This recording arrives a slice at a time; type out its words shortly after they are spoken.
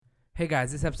Hey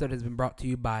guys, this episode has been brought to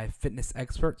you by Fitness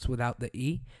Experts without the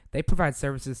E. They provide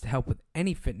services to help with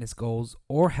any fitness goals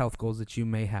or health goals that you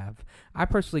may have. I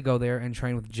personally go there and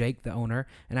train with Jake, the owner,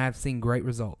 and I have seen great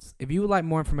results. If you would like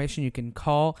more information, you can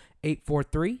call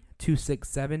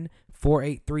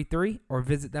 843-267-4833 or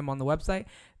visit them on the website,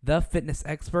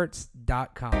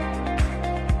 thefitnessexperts.com.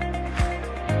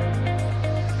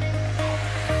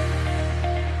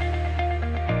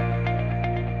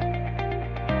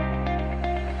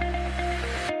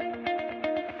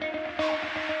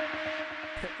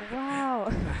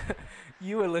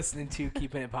 You were listening to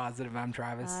Keeping It Positive. I'm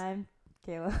Travis. I'm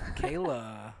Kayla.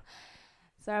 Kayla.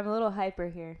 Sorry, I'm a little hyper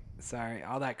here. Sorry,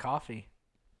 all that coffee.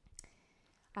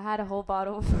 I had a whole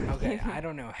bottle. Okay, I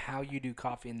don't know how you do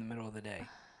coffee in the middle of the day.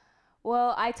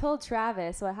 Well, I told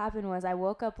Travis what happened was I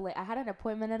woke up late. I had an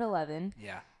appointment at 11.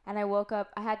 Yeah. And I woke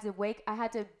up. I had to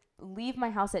leave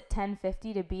my house at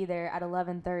 10:50 to be there at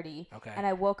 11:30. Okay. And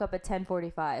I woke up at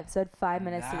 10:45. So I had 5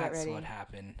 minutes to get ready. That's what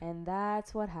happened. And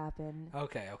that's what happened.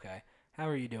 Okay. How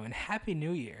are you doing? Happy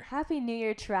New Year. Happy New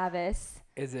Year, Travis.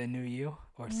 Is it new you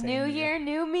or same New year,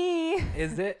 new me.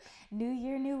 Is it? New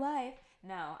year, new life.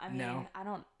 No, I mean, No. I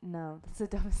don't know. That's the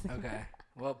dumbest thing. Okay.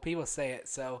 Well, people say it.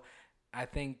 So I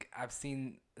think I've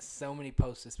seen so many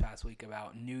posts this past week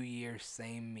about New Year,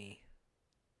 same me.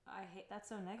 I hate that's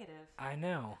so negative. I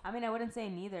know. I mean, I wouldn't say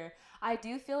neither. I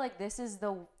do feel like this is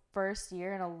the first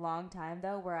year in a long time,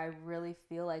 though, where I really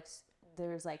feel like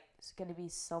there's like going to be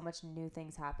so much new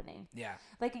things happening. Yeah.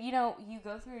 Like, you know, you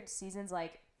go through seasons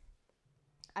like,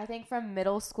 I think from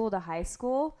middle school to high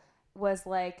school was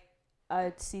like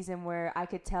a season where I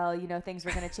could tell, you know, things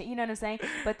were going to change. You know what I'm saying?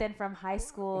 But then from high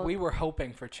school. We were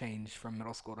hoping for change from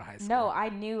middle school to high school. No, I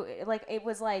knew, like, it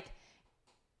was like,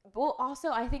 well,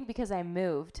 also, I think because I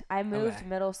moved Okay.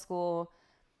 middle school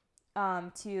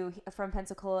from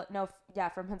Pensacola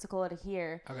to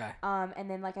here. Okay. And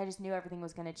then like I just knew everything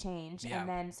was going to change. Yeah. And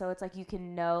then so it's like you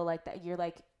can know like that you're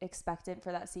like expectant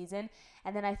for that season.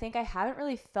 And then I think I haven't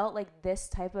really felt like this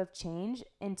type of change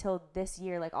until this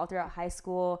year, like all throughout high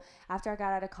school. After I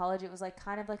got out of college, it was like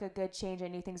kind of like a good change. I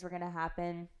knew things were going to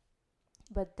happen.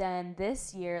 But then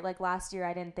this year, like last year,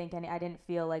 I didn't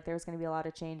feel like there was going to be a lot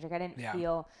of change. Like I didn't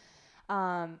feel.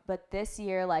 But this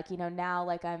year, like, you know, now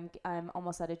like I'm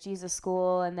almost out of Jesus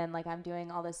school, and then like I'm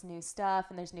doing all this new stuff,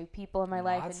 and there's new people in my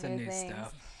life and new things.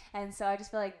 Stuff. And so I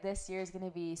just feel like this year is going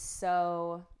to be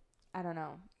so, I don't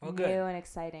know, new and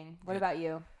exciting. What about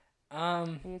you? Are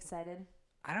you excited?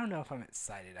 I don't know if I'm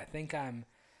excited. I think I'm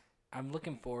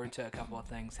looking forward to a couple of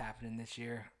things happening this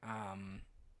year.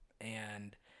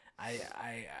 And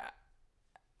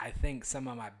I think some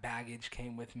of my baggage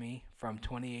came with me from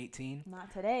 2018. Not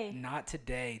today. Not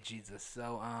today, Jesus.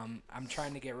 So I'm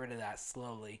trying to get rid of that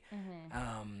slowly.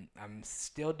 Mm-hmm. I'm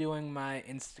still doing my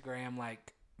Instagram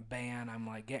like ban. I'm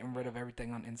like getting rid of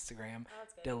everything on Instagram,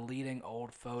 deleting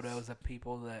old photos of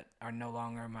people that are no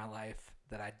longer in my life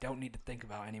that I don't need to think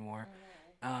about anymore.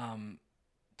 Mm-hmm.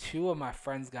 2 of my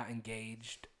friends got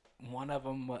engaged. One of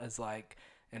them was like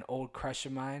an old crush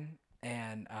of mine,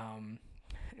 and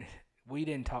we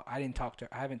didn't talk. I haven't talked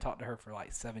to her for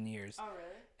like 7 years. Oh, really?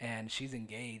 And she's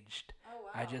engaged. Oh, wow.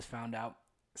 I just found out.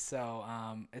 So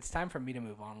it's time for me to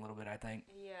move on a little bit, I think.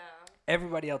 Yeah.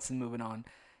 Everybody else is moving on.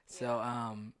 So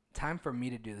time for me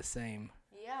to do the same.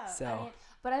 Yeah. So. I mean,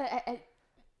 but I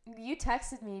you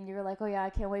texted me and you were like, oh, yeah, I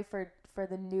can't wait for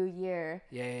the new year.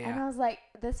 Yeah. And I was like,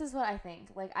 this is what I think.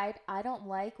 Like, I don't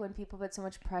like when people put so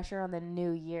much pressure on the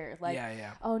new year. Like,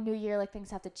 oh, new year, like things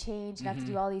have to change and I have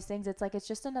to do all these things. It's like, it's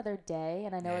just another day.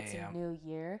 And I know it's a new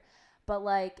year. But,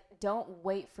 like, don't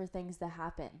wait for things to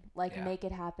happen. Like, make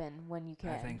it happen when you can.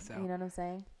 I think so. You know what I'm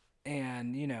saying?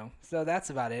 And, you know, so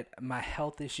that's about it. My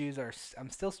health issues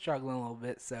I'm still struggling a little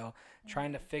bit. So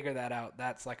trying to figure that out,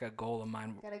 that's like a goal of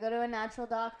mine. Gotta go to a natural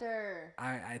doctor.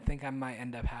 I think I might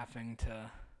end up having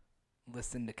to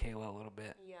listen to Kayla a little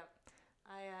bit. Yep.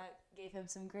 I gave him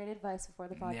some great advice before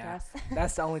the podcast. Yeah.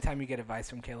 That's the only time you get advice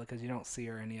from Kayla because you don't see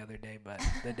her any other day but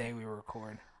the day we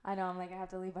record. I know. I'm like, I have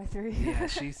to leave by 3. Yeah,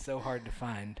 she's so hard to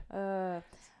find.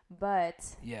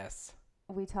 But. Yes.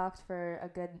 We talked for a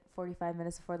good 45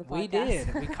 minutes before the podcast. We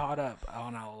did. We caught up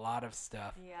on a lot of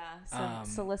stuff. Yeah, some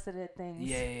solicited things.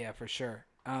 Yeah, for sure.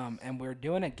 And we're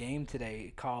doing a game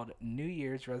today called New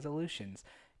Year's Resolutions.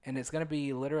 And it's going to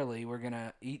be literally, we're going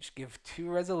to each give 3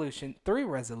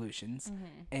 resolutions,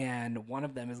 and one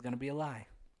of them is going to be a lie.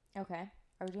 Okay.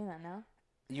 Are we doing that now?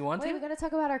 You want to? Wait, we got to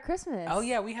talk about our Christmas. Oh,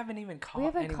 yeah, we haven't even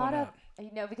caught up.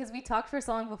 You know, because we talked for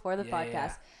so long before the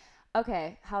podcast. Yeah.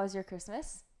 Okay, how was your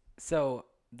Christmas? So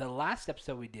the last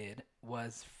episode we did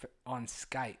was on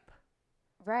Skype.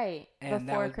 Right. And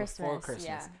before that was Christmas. before Christmas.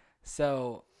 Yeah.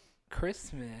 So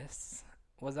Christmas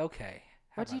was okay.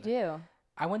 What'd you do?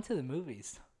 I went to the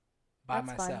movies by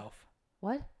That's myself.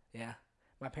 Fun. What? Yeah.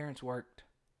 My parents worked.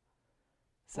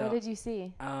 So, what did you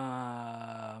see?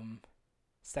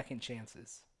 Second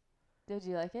Chances. Did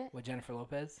you like it? With Jennifer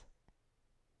Lopez.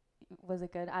 Was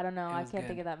it good? I don't know. I can't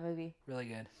think of that movie. Really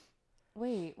good.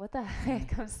 Wait, what the heck?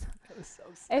 That was so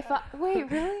sad.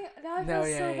 Wait, really? Now I feel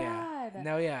so bad.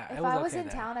 No, yeah. If I was in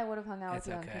town, I would have hung out with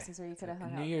you on Christmas, or you could have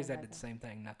hung out. New Year's, I did the same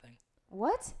thing. Nothing.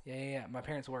 What? Yeah. My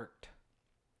parents worked.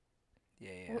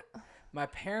 Yeah. My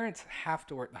parents have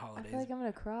to work the holidays. I feel like I'm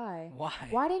gonna cry. Why?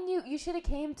 Why didn't you? You should have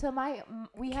came to my.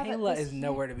 Kayla is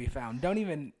nowhere to be found. Don't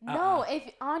even. No,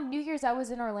 if on New Year's I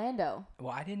was in Orlando.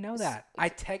 Well, I didn't know that. I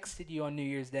texted you on New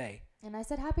Year's Day. And I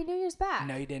said Happy New Year's back.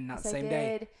 No, you didn't. Not the same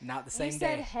day. Not the same day. You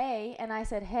said hey, and I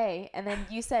said hey, and then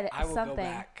you said I will something. Go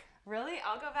back. Really?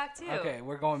 I'll go back too. Okay,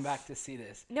 we're going back to see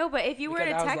this. No, but if you were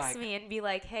to text me and be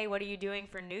like, "Hey, what are you doing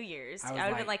for New Year's?" I would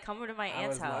have been like, "Come over to my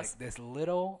aunt's house." Like, this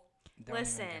little.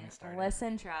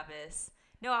 Listen, Travis.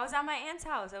 No, I was at my aunt's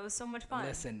house. It was so much fun.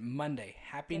 Listen, Monday,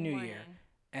 Happy New Year.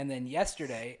 And then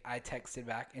yesterday, I texted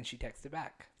back, and she texted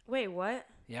back. Wait, what?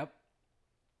 Yep.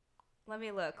 Let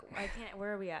me look. I can't.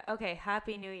 Where are we at? Okay,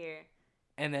 Happy New Year.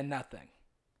 And then nothing.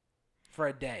 For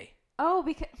a day. Oh,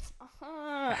 because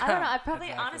I don't know. I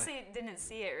probably honestly didn't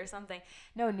see it or something.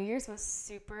 No, New Year's was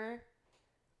super.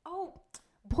 Oh,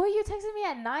 boy, you texted me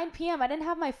at 9 p.m. I didn't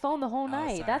have my phone the whole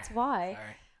night. Sorry. That's why.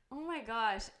 Sorry. Oh my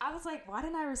gosh. I was like, why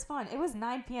didn't I respond? It was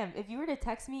 9 p.m. If you were to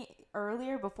text me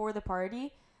earlier before the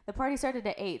party started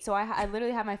at 8. So I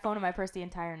literally had my phone in my purse the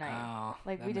entire night. Oh,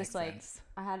 like we just like sense.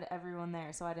 I had everyone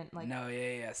there, so I didn't like. No,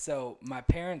 yeah. So my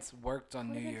parents worked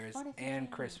on New Year's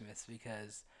and Christmas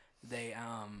because they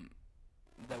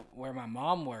where my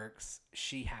mom works,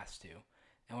 she has to,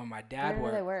 and when my dad works,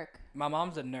 where do they work? My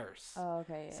mom's a nurse. Oh,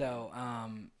 okay. Yeah. So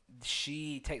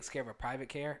she takes care of a private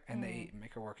care, and they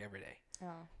make her work every day.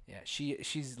 Oh. Yeah,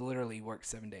 she's literally works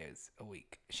 7 days a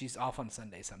week. She's off on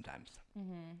Sunday sometimes.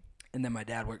 Mm-hmm. And then my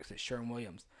dad works at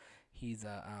Sherwin-Williams. He's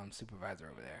a supervisor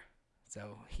over there.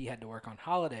 So he had to work on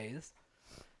holidays.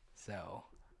 So.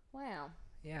 Wow.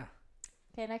 Yeah.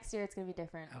 Okay, next year it's going to be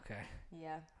different. Okay.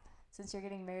 Yeah. Since you're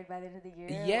getting married by the end of the year.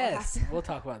 Yes. We'll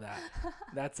talk about that.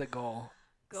 That's a goal.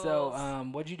 Goals. So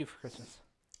what'd you do for Christmas?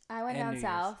 I went down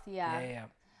south. Yeah.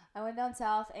 I went down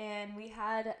south and we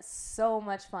had so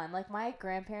much fun. Like my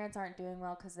grandparents aren't doing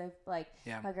well because they've my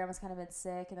grandma's kind of been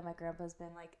sick and then my grandpa's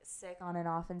been like sick on and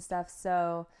off and stuff.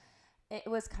 So it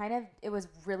was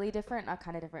really different. Not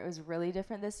kind of different. It was really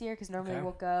different this year because normally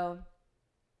we'll go.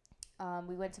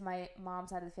 We went to my mom's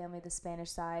side of the family, the Spanish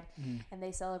side, and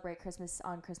they celebrate Christmas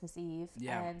on Christmas Eve.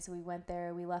 Yeah. And so we went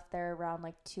there. We left there around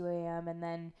like 2 a.m. and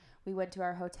then we went to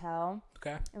our hotel.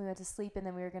 Okay. And we went to sleep, and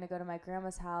then we were going to go to my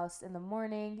grandma's house in the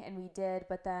morning, and we did.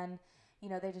 But then,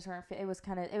 they just weren't. It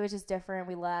was just different.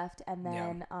 We left, and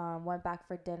then went back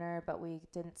for dinner, but we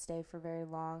didn't stay for very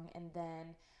long. And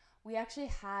then we actually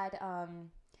had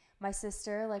my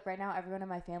sister, like right now, everyone in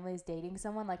my family is dating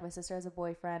someone. Like my sister has a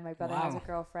boyfriend, my brother has a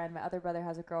girlfriend, my other brother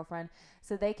has a girlfriend.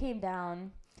 So they came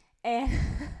down, and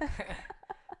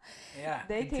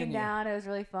they came down. It was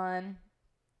really fun.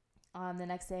 The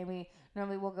next day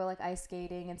we'll go like ice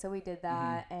skating, and so we did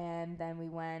that, and then we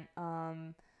went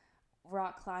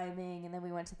rock climbing, and then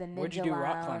we went to the Ninja Where'd you do Lounge.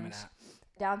 Rock climbing at?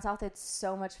 Down south, it's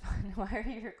so much fun. Why are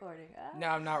you recording? No,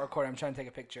 I'm not recording. I'm trying to take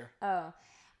a picture. Oh,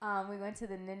 we went to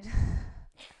the Ninja.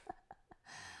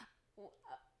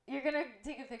 You're gonna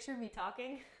take a picture of me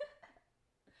talking?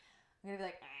 I'm gonna be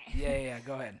like. Yeah.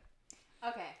 Go ahead.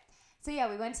 Okay. So yeah,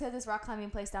 we went to this rock climbing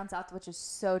place down south, which is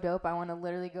so dope. I want to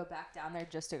literally go back down there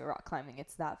just to go rock climbing.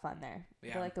 It's that fun there.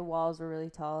 Yeah. Like the walls were really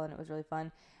tall and it was really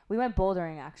fun. We went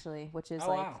bouldering actually, which is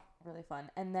really fun.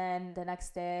 And then the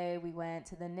next day we went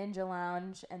to the Ninja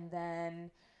Lounge, and then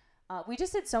we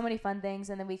just did so many fun things.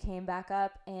 And then we came back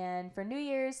up, and for New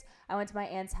Year's I went to my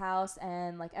aunt's house,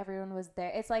 and like everyone was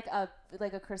there. It's like a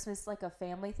Christmas, like a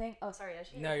family thing. Oh, sorry.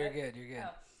 No, you're good.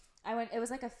 Oh. It was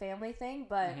like a family thing,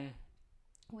 but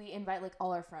we invite like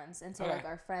all our friends, and so like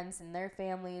our friends and their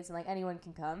families, and like anyone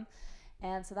can come,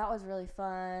 and so that was really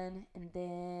fun. And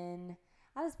then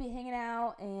I'll just be hanging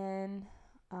out, and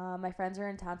my friends are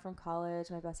in town from college,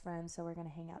 my best friends, so we're gonna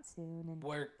hang out soon. And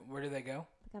where do they go?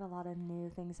 We got a lot of new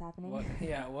things happening.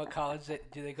 What college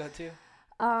do they go to?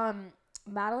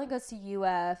 Madeline goes to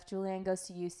UF, Julianne goes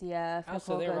to UCF,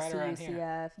 Nicole goes to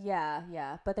UCF. Here.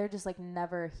 Yeah, but they're just like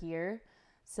never here.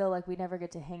 So, like, we never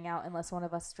get to hang out unless one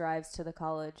of us drives to the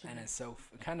college. And it's so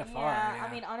kind of far. Yeah,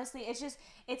 I mean, honestly, it's just,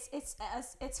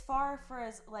 it's far for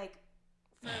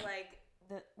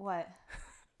the, what?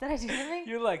 Did I do something?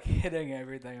 You're, like, hitting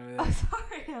everything over there. I'm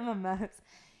sorry, I'm a mess.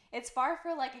 It's far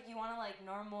for like if you want to like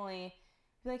normally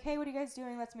be like, hey, what are you guys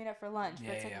doing? Let's meet up for lunch. Yeah,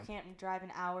 but it's like you can't drive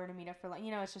an hour to meet up for lunch.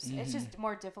 You know, it's just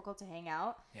more difficult to hang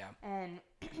out. Yeah. And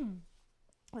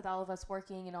with all of us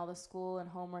working and all the school and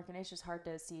homework, and it's just hard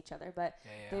to see each other. But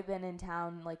they've been in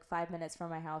town like 5 minutes from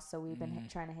my house, so we've been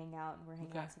trying to hang out, and we're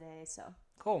hanging out today. So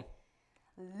cool.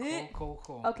 Lit.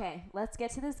 Cool. Okay, let's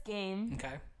get to this game.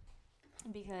 Okay.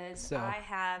 Because I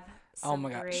have oh my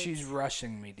God, she's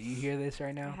rushing me. Do you hear this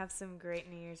right now? I have some great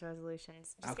New Year's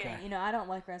resolutions. Just kidding. You know, I don't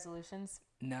like resolutions.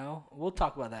 No? We'll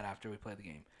talk about that after we play the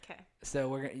game. Okay.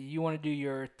 So you want to do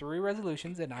your 3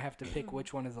 resolutions, and I have to pick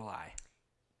which one is a lie.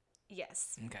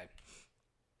 Yes. Okay.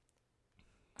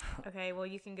 Okay, well,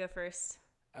 you can go first.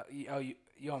 You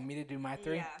want me to do my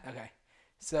 3? Yeah. Okay.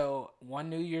 So, one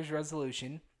New Year's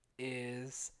resolution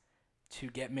is to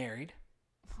get married.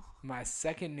 My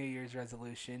second New Year's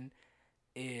resolution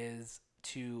is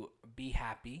to be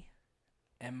happy.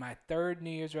 And my third New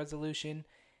Year's resolution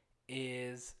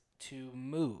is to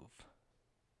move.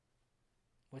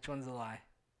 Which one's a lie?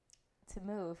 To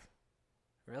move.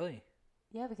 Really?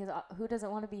 Yeah, because who doesn't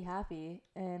want to be happy?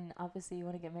 And obviously you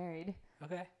want to get married.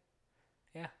 Okay.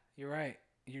 Yeah, you're right.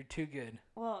 You're too good.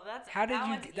 Well, that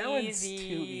one's too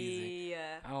easy.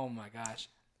 Oh my gosh.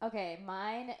 Okay,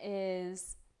 mine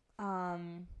is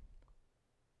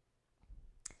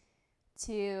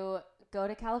to go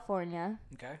to California.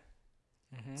 Okay.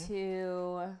 Mm-hmm.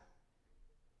 To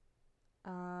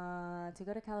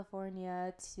go to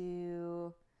California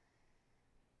to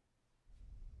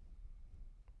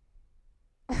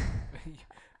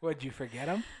Would you forget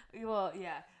them? Well,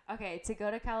 yeah. Okay, to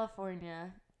go to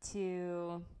California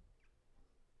to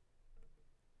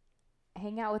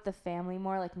hang out with the family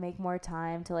more, like make more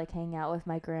time to like hang out with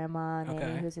my grandma and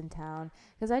Amy who's in town.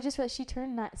 Because she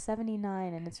turned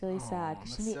 79 and it's really sad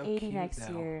because she's gonna be 80 next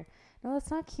year. No, that's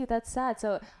not cute. That's sad.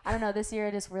 So I don't know. This year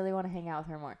I just really want to hang out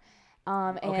with her more.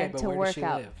 And to work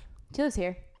out. Live? She lives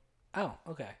here. Oh,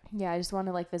 okay. Yeah, I just want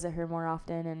to like visit her more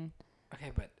often and.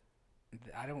 Okay, but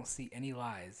I don't see any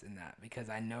lies in that because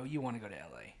I know you want to go to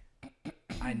LA.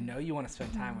 I know you want to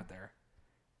spend time with her,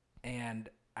 and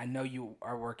I know you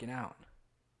are working out.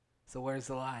 So where's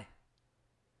the lie?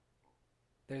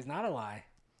 There's not a lie.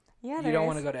 Yeah, you don't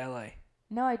want to go to LA.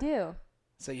 No, I do.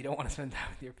 So you don't want to spend time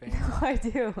with your family. No, I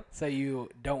do. So you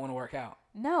don't want to work out.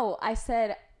 No, I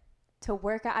said to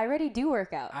work out. I already do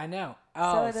work out. I know.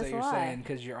 Oh, so you're saying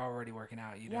because you're already working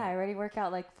out. I already work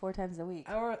out like 4 times a week.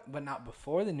 But not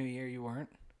before the new year. You weren't.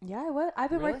 Yeah, I was. I've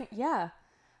been working. Yeah.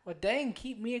 Well, dang,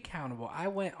 keep me accountable. I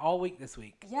went all week this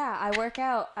week. Yeah, I work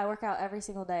out. I work out every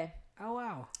single day. Oh,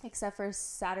 wow. Except for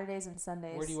Saturdays and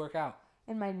Sundays. Where do you work out?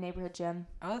 In my neighborhood gym.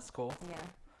 Oh, that's cool.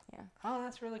 Yeah. Oh,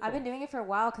 that's really cool. I've been doing it for a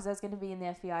while because I was going to be in the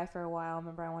FBI for a while.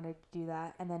 Remember, I wanted to do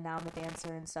that. And then now I'm a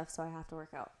dancer and stuff, so I have to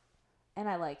work out. And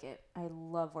I like it. I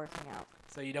love working out.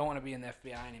 So you don't want to be in the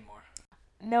FBI anymore?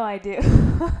 No, I do.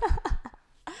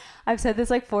 I've said this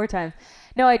like 4 times.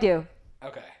 No, I do.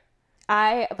 Okay.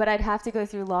 But I'd have to go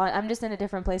through law. I'm just in a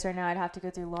different place right now. I'd have to go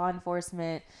through law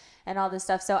enforcement and all this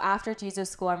stuff. So after Jesus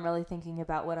school, I'm really thinking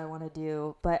about what I want to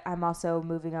do. But I'm also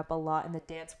moving up a lot in the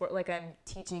dance world. Like I'm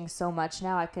teaching so much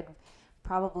now. I could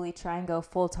probably try and go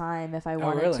full time if I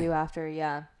wanted to after.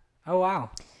 Yeah. Oh, wow.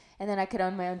 And then I could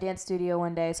own my own dance studio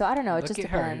one day. So I don't know. It just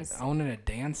depends. Her owning a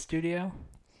dance studio.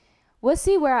 We'll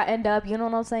see where I end up. You know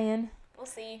what I'm saying? We'll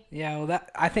see. Yeah, well,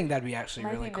 I think that'd be actually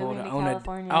really cool to own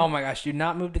California. Oh my gosh, do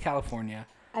not move to California.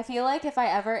 I feel like if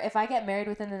I get married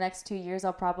within the next 2 years,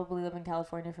 I'll probably live in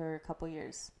California for a couple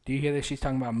years. Do you hear that she's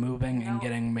talking about moving and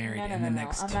getting married in the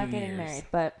next 2 years? I'm not getting married,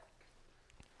 but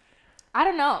I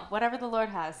don't know. Whatever the Lord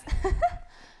has.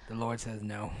 The Lord says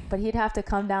no. But he'd have to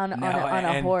come down on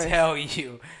a horse. And tell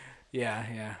you.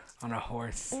 Yeah, on a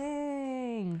horse.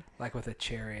 Dang. Like with a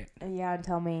chariot. Yeah, and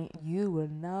tell me, you will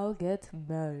now get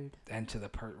married. And to the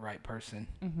right person.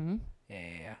 Mm-hmm.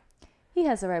 Yeah. He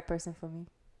has the right person for me.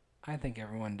 I think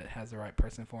everyone has the right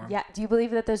person for him. Yeah. Do you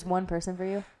believe that there's one person for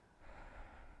you?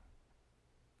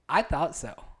 I thought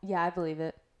so. Yeah, I believe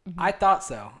it. Mm-hmm. I thought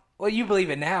so. Well, you believe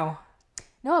it now.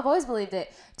 No, I've always believed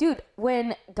it. Dude,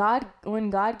 when God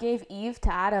gave Eve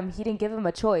to Adam, he didn't give him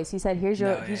a choice. He said, here's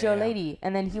your lady.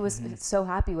 And then he was so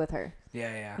happy with her.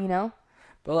 Yeah. You know?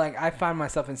 But like I find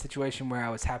myself in a situation where I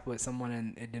was happy with someone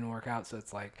and it didn't work out. So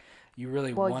it's like you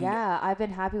really wonder. Well, yeah, I've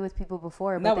been happy with people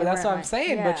before. But that's what I'm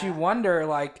saying. Yeah. But you wonder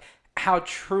like how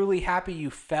truly happy you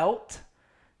felt.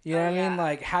 You know what I mean?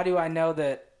 Like how do I know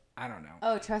that? I don't know.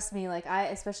 Oh, trust me. Like I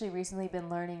especially recently been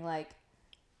learning like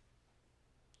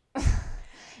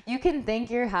you can think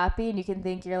you're happy and you can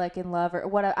think you're like in love or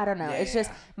what. I don't know. It's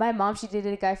just my mom. She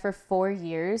dated a guy for 4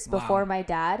 years before my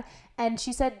dad. And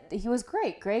she said he was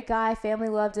great guy. Family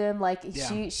loved him. Like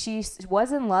she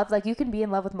was in love. Like you can be in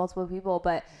love with multiple people,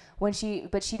 but she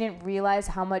didn't realize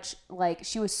how much, like,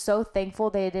 she was so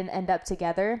thankful they didn't end up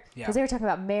together because they were talking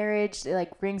about marriage,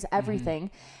 like rings,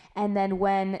 everything. And then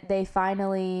when they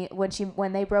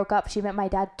broke up, she met my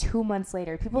dad 2 months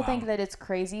later. People think that it's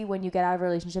crazy when you get out of a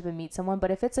relationship and meet someone,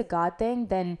 but if it's a God thing,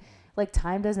 then like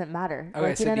time doesn't matter. Okay,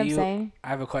 like, you know what I'm saying? I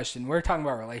have a question. We're talking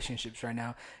about relationships right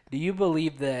now. Do you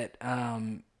believe that,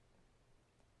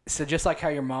 so just like how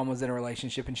your mom was in a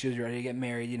relationship and she was ready to get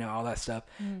married, you know, all that stuff.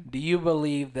 Do you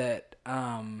believe that,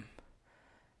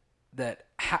 that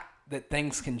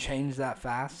things can change that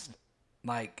fast?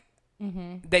 Like,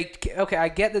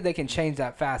 I get that they can change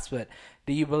that fast, but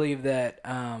do you believe that,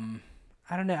 I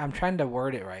don't know, I'm trying to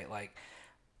word it right. Like,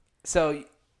 so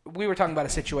we were talking about a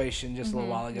situation just a little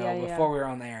while ago before we were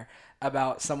on the air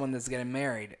about someone that's getting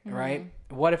married, right?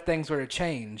 What if things were to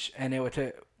change and it were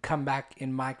to come back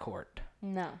in my court?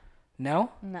 No.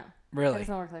 No? No. Really? It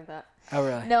doesn't work like that. Oh,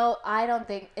 really? No, I don't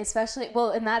think, especially,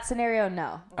 well, in that scenario,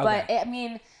 no. Okay. But, I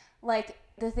mean, like,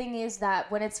 the thing is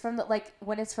that when it's from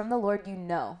the Lord, you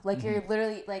know. Like, you're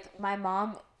literally, like, my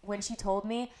mom, when she told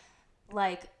me,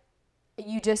 like,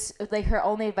 you just, like, her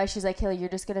only advice, she's like, Kayla, you're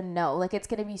just gonna know. Like, it's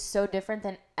gonna be so different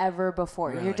than ever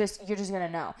before. Really? You're just gonna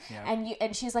know. Yeah.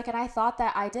 And she's like, and I thought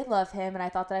that I did love him, and I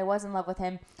thought that I was in love with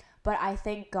him. But I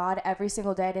thank God every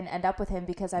single day I didn't end up with him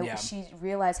because she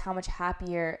realized how much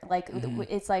happier, like,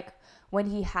 it's like when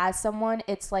he has someone,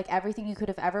 it's like everything you could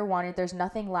have ever wanted. There's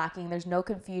nothing lacking. There's no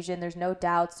confusion. There's no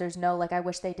doubts. There's no, like, I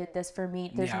wish they did this for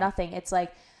me. There's nothing. It's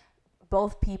like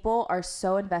both people are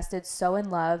so invested, so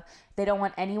in love. They don't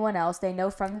want anyone else. They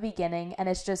know from the beginning, and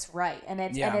it's just right. And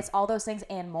it's all those things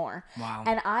and more. Wow.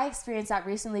 And I experienced that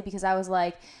recently because I was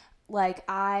like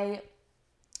I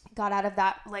got out of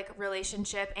that like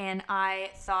relationship and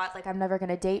I thought like I'm never going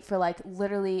to date for like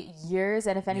literally years,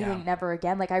 and if anything never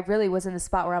again. Like I really was in the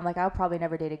spot where I'm like I'll probably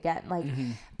never date again. Like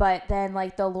but then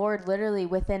like the Lord literally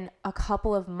within a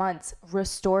couple of months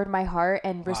restored my heart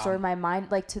and restored my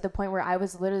mind, like to the point where I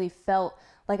was literally felt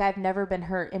like I've never been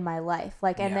hurt in my life.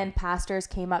 Like, and then pastors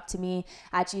came up to me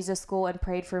at Jesus School and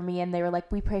prayed for me, and they were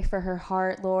like, we pray for her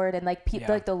heart, Lord. And like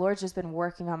like the Lord's just been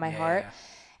working on my heart.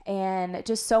 And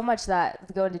just so much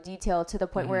that go into detail to the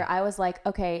point where I was like,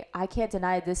 okay, I can't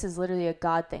deny this is literally a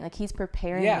God thing. Like he's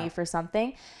preparing me for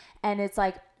something. And it's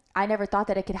like, I never thought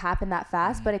that it could happen that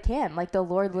fast, but it can. Like the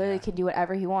Lord literally can do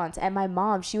whatever he wants. And my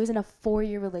mom, she was in a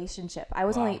 4-year relationship. I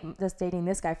was only just dating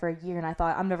this guy for a year, and I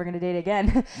thought I'm never going to date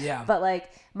again. But like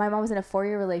my mom was in a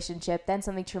 4-year relationship. Then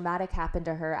something traumatic happened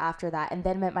to her after that. And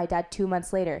then met my dad 2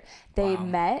 months later. They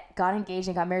met, got engaged,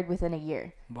 and got married within a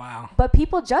year. Wow. But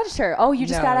people judged her. Oh, you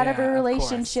just got out of a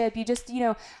relationship. You just,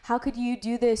 how could you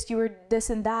do this? You were this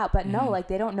and that. But no, like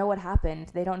they don't know what happened.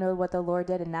 They don't know what the Lord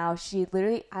did. And now she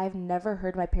literally, I've never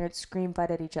heard my parents scream,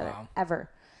 fight at each other ever.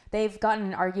 They've gotten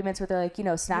in arguments where they're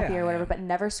like, snappy or whatever, but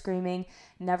never screaming,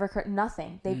 never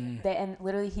nothing. They and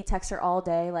literally he texts her all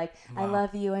day like, I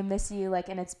love you, I miss you, like,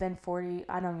 and it's been 40.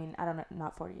 I don't know,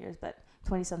 not 40 years, but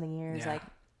 20 something years, like.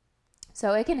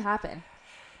 So it can happen.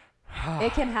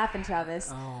 It can happen,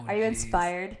 Travis. Are you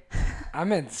inspired?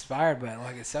 I'm inspired, but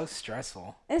like it's so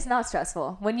stressful. It's not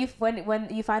stressful. When you find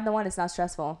the one, it's not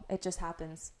stressful. It just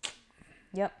happens.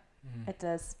 Yep, it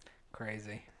does.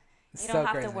 Crazy. It's you don't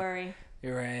have to worry.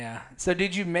 You're right, yeah. So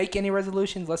did you make any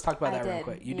resolutions? Let's talk about that real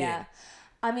quick. You did.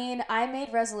 I mean, I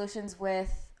made resolutions with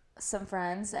some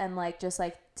friends and like just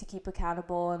like to keep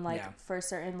accountable and like for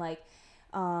certain like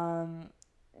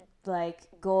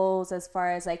goals as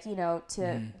far as like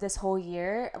to this whole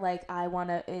year, like I want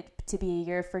it to be a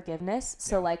year of forgiveness.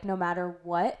 So like no matter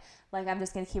what, like I'm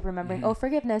just gonna keep remembering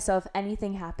forgiveness. So if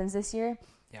anything happens this year,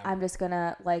 I'm just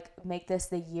gonna like make this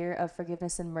the year of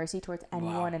forgiveness and mercy towards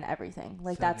anyone and everything.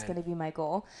 Like so that's gonna be my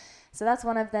goal. So that's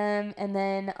one of them. And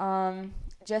then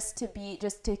just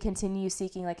to continue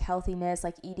seeking like healthiness,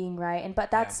 like eating right,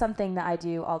 but that's something that I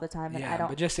do all the time, and I don't.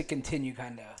 But just to continue,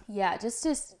 kind of. Yeah,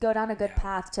 just go down a good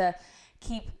path to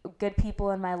keep good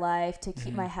people in my life, to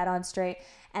keep my head on straight.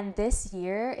 And this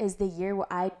year is the year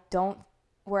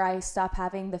where I stop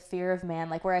having the fear of man,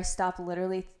 like where I stop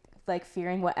literally like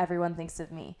fearing what everyone thinks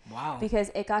of me. Wow. Because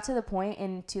it got to the point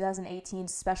in 2018,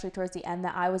 especially towards the end,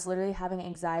 that I was literally having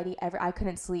anxiety. I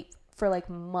couldn't sleep for like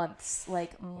months,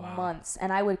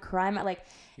 and I would cry.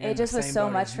 It just was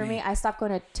so much for me. I stopped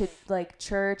going to like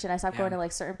church, and I stopped going to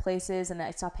like certain places, and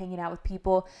I stopped hanging out with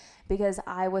people because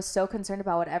I was so concerned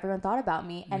about what everyone thought about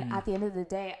me. And at the end of the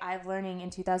day, I'm learning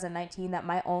in 2019 that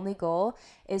my only goal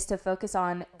is to focus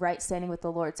on right standing with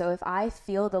the Lord. So if I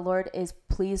feel the Lord is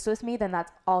pleased with me, then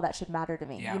that's all that should matter to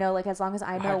me. You know, like as long as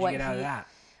I know what get out of that?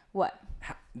 What?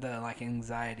 The like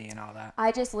anxiety and all that.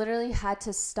 I just literally had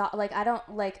to stop. Like I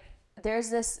don't like. There's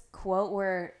this quote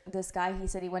where this guy, he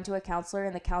said he went to a counselor,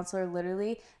 and the counselor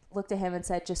literally looked at him and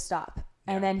said, just stop.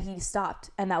 And then he stopped,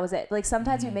 and that was it. Like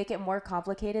sometimes we make it more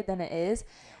complicated than it is.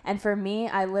 And for me,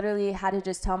 I literally had to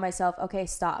just tell myself, okay,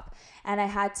 stop. And I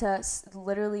had to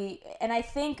literally, and I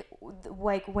think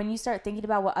like when you start thinking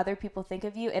about what other people think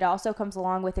of you, it also comes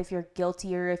along with if you're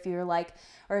guilty or if you're like,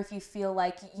 or if you feel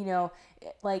like, you know,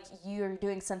 like you're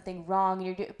doing something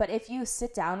wrong. But if you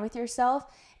sit down with yourself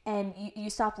and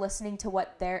you stop listening to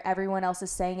what everyone else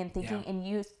is saying and thinking, and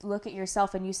you look at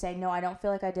yourself and you say, no, I don't feel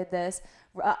like I did this,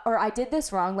 or I did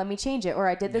this wrong, let me change it, or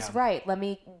I did this right, let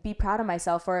me be proud of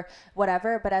myself, or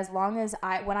whatever. But as long as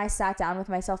when I sat down with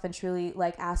myself and truly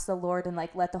like asked the Lord and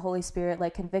like let the Holy Spirit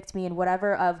like convict me and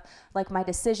whatever of like my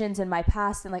decisions and my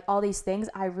past and like all these things,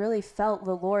 I really felt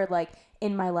the Lord like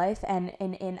in my life, and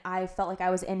I felt like I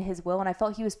was in his will, and I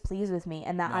felt he was pleased with me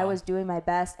and that I was doing my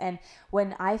best. And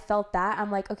when I felt that,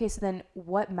 I'm like, okay, so then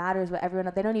what matters what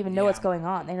everyone, they don't even know what's going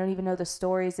on. They don't even know the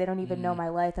stories. They don't even know my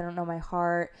life. They don't know my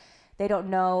heart. They don't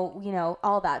know, you know,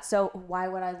 all that. So why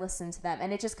would I listen to them?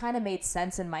 And it just kind of made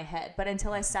sense in my head. But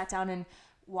until I sat down and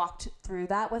walked through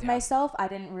that with myself, I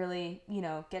didn't really, you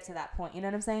know, get to that point. You know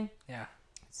what I'm saying? Yeah.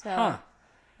 So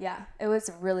yeah, it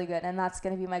was really good, and that's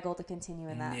going to be my goal to continue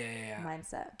in that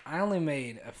mindset. I only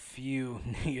made a few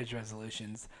New Year's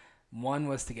resolutions. One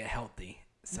was to get healthy.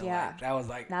 So like, that was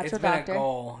like, natural it's doctor. Been a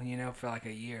goal, you know, for like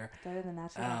a year. Better than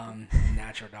natural doctor.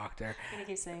 Natural doctor. I'm going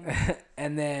to keep saying that.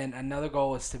 And then another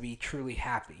goal was to be truly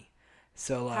happy.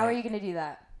 So like, how are you going to do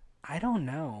that? I don't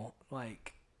know.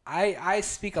 Like, I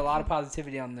speak a lot of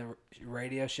positivity on the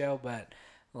radio show, but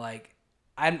like,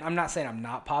 I'm not saying I'm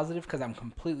not positive, because I'm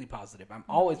completely positive. I'm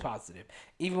always positive.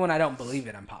 Even when I don't believe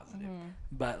it, I'm positive.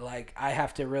 But like, I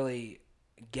have to really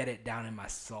get it down in my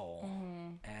soul,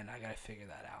 and I got to figure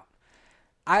that out.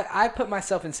 I put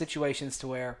myself in situations to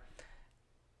where,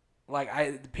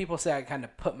 like, people say I kind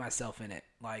of put myself in it,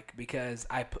 like, because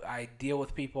I deal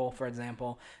with people, for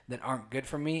example, that aren't good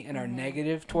for me and are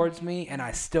negative towards me, and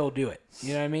I still do it.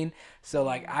 You know what I mean? So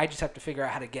like, I just have to figure out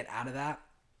how to get out of that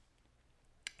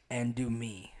and do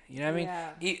me. You know what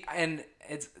I mean? And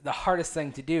it's the hardest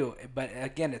thing to do, but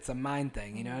again, it's a mind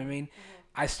thing. You know what I mean?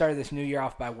 I started this new year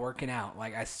off by working out.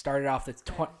 Like, I started off the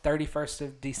 31st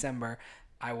of December.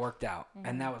 I worked out,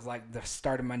 and that was like the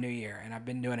start of my new year, and I've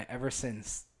been doing it ever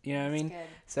since. You know what I mean?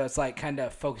 So it's like kind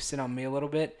of focusing on me a little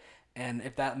bit, and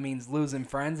if that means losing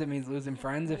friends, it means losing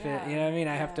friends. If it, you know what I mean?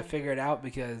 I have to figure it out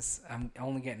because I'm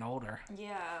only getting older.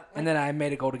 Yeah. And then I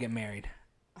made a goal to get married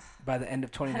by the end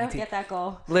of 2019. I don't get that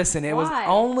goal. Listen, it was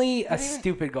only a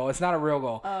stupid goal. It's not a real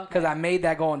goal, because I made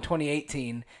that goal in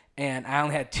 2018, and I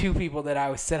only had 2 people that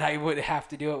I said I would have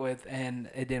to do it with, and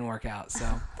it didn't work out. So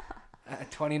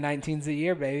 2019's the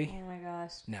year, baby. Oh my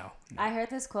gosh. No. I heard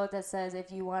this quote that says, if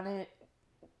you want to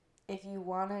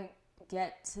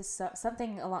get to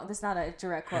something along, this is not a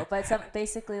direct quote, but it's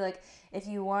basically like, if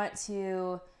you want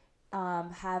to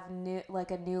have a new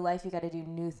life, you got to do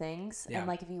new things. And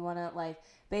like, if you want to, like,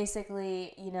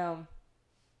 basically, you know,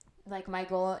 like, my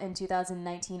goal in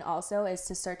 2019 also is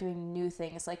to start doing new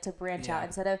things, like to branch out.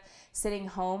 Instead of sitting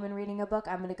home and reading a book,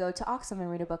 I'm going to go to Oxfam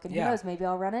and read a book, and who knows, maybe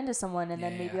I'll run into someone, and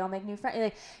then maybe I'll make new friends.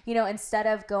 Like, you know, instead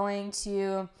of going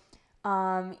to,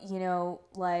 you know,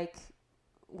 like,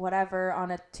 whatever on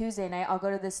a Tuesday night, I'll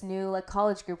go to this new like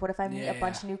college group. What if I meet a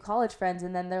bunch of new college friends,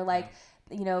 and then they're like,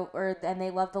 you know, and they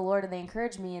love the Lord and they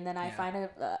encourage me, and then I find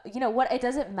you know what, it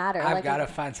doesn't matter. I've got to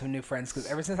find some new friends,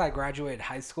 because ever since I graduated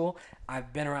high school,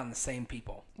 I've been around the same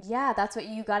people. Yeah, that's what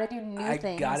you got to do, new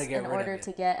things in order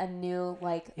to get a new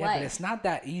life. But it's not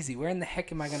that easy. Where in the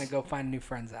heck am I going to go find new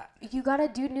friends at? You got to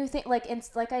do new things.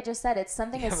 Like I just said, it's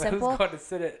something as simple. Who's going to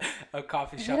sit at a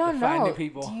coffee shop to find new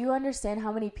people? Do you understand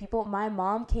how many people? My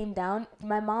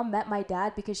mom met my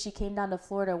dad because she came down to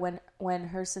Florida when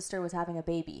her sister was having a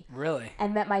baby. Really?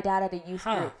 And met my dad at a youth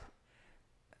group.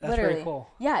 That's literally. very cool.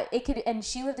 Yeah, it could. And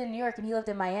she lived in New York, and he lived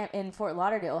in Miami, in Fort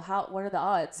Lauderdale. What are the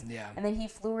odds? Yeah. And then he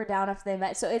flew her down after they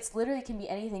met. So it's literally can be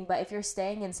anything. But if you're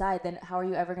staying inside, then how are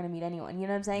you ever going to meet anyone? You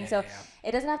know what I'm saying?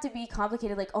 It doesn't have to be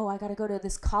complicated. Like, oh, I got to go to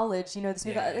this college. You know, this.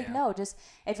 No, just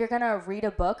if you're gonna read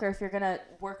a book, or if you're gonna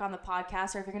work on the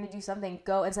podcast, or if you're gonna do something,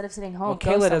 go instead of sitting home. Well,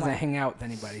 Kayla doesn't hang out with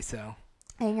anybody, so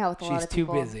hang out with a lot of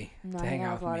people. She's too busy to hang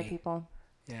out with a lot me. of people.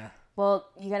 Yeah. Well,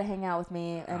 you got to hang out with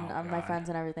me and my friends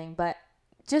and everything, but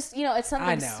just, you know, it's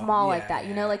something small like that,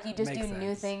 you know, like you just do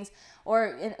new things.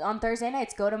 Or on Thursday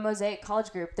nights, go to Mosaic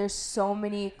College Group. There's so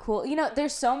many cool, you know,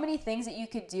 there's so many things that you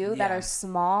could do that are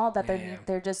small that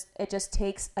they're just, it just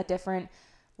takes a different,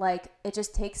 like, it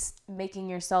just takes making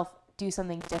yourself do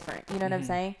something different. You know what I'm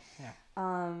saying? Yeah.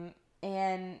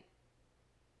 And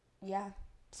yeah.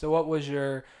 So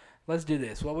let's do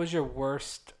this. What was your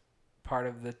worst part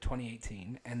of the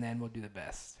 2018? And then we'll do the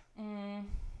best.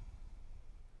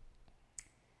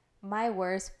 My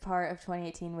worst part of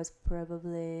 2018 was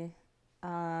probably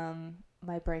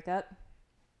my breakup.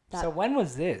 So when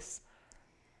was this?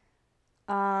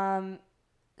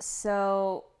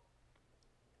 So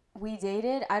we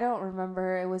dated. I don't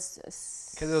remember. It was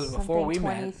because it was before we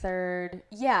 23rd. Met.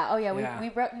 Yeah. Oh yeah. We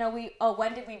broke. No.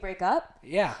 When did we break up?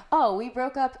 Yeah. Oh, we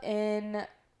broke up in.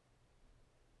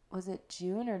 Was it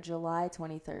June or July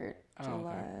 23rd?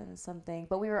 July something.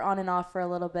 But we were on and off for a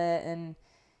little bit, and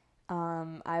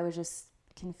I was just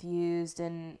confused,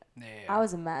 and I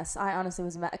was a mess. I honestly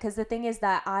was a mess. Because the thing is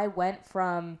that I went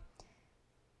from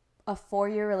a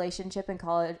 4-year relationship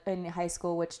in high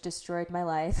school, which destroyed my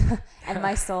life and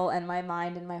my soul and my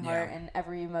mind and my heart and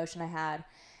every emotion I had.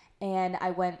 And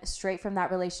I went straight from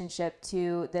that relationship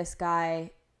to this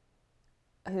guy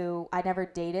who I never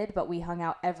dated, but we hung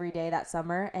out every day that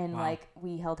summer, and like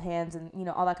we held hands and, you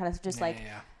know, all that kind of stuff.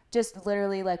 Just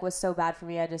literally like was so bad for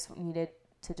me. I just needed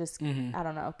to just, I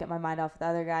don't know, get my mind off the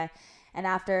other guy. And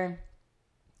after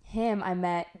him, I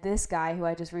met this guy who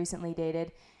I just recently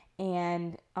dated,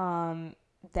 and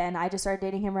then I just started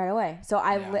dating him right away. So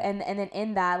and then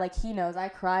in that, like, he knows I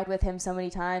cried with him so many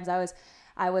times.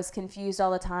 I was confused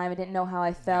all the time. I didn't know how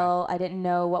I felt. I didn't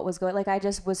know what was going. Like, I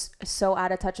just was so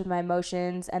out of touch with my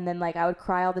emotions. And then, like, I would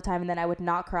cry all the time, and then I would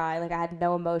not cry. Like, I had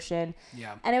no emotion.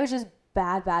 Yeah. And it was just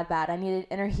bad. I needed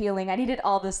inner healing. I needed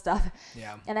all this stuff.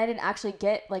 Yeah. And I didn't actually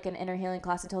get, like, an inner healing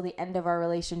class until the end of our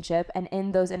relationship. And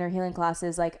in those inner healing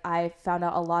classes, like, I found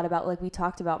out a lot about, like, we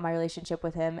talked about my relationship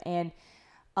with him, and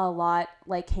a lot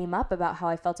like came up about how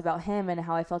I felt about him and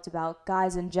how I felt about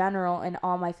guys in general and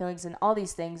all my feelings and all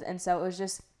these things. And so it was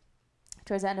just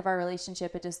towards the end of our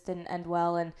relationship, it just didn't end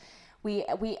well. And we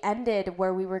ended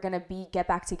where we were going to get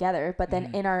back together. But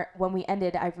then when we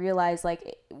ended, I realized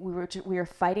like we were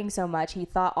fighting so much. He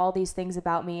thought all these things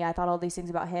about me. I thought all these things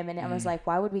about him. And I was like,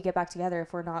 why would we get back together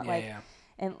if we're not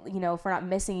and you know, if we're not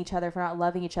missing each other, if we're not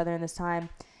loving each other in this time.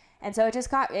 And so it just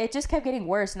kept getting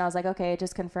worse. And I was like, okay, it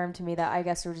just confirmed to me that I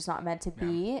guess we're just not meant to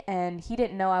be. Yeah. And he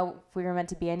didn't know we were meant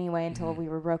to be anyway until we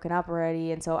were broken up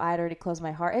already. And so I had already closed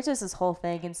my heart. It's just this whole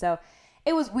thing. And so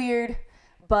it was weird.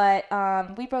 But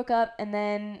we broke up, and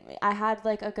then I had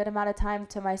like a good amount of time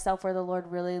to myself where the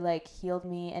Lord really like healed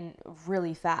me, and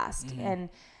really fast.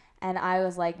 And I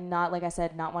was like, not, like I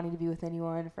said, not wanting to be with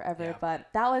anyone forever. Yeah. But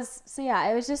that was, so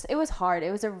yeah, it was hard.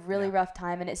 It was a really rough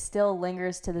time, and it still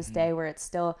lingers to this day where it's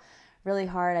still really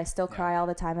hard. I still cry all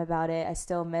the time about it. I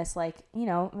still miss, like, you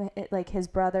know, like his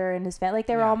brother and his family. Like,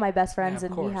 they were all my best friends,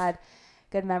 and we had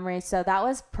good memories. So that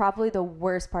was probably the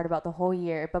worst part about the whole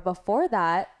year. But before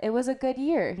that, it was a good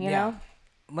year, you know?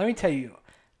 Let me tell you,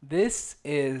 this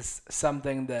is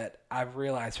something that I've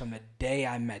realized from the day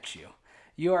I met you.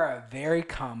 You are a very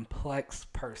complex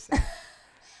person.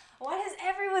 Why does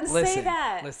everyone say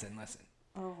that? Listen.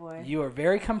 Oh, boy. You are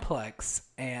very complex,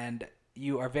 and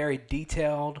you are very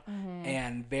detailed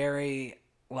and very,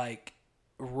 like,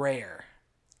 rare.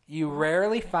 You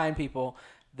rarely find people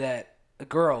that,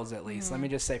 girls at least, let me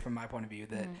just say from my point of view,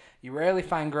 that you rarely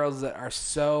find girls that are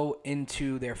so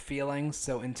into their feelings,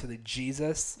 so into the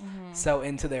Jesus, so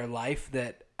into their life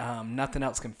that nothing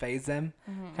else can faze them,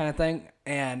 kind of thing.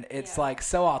 And it's like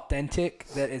so authentic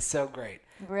that it's so great.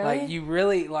 Really? Like, you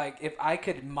really, like, if I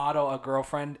could model a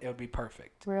girlfriend, it would be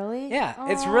perfect. Really? Yeah.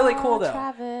 It's really cool, though.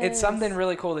 Travis. It's something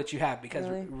really cool that you have, because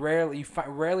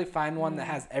rarely find one that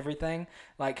has everything.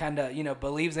 Like, kind of, you know,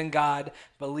 believes in God,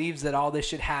 believes that all this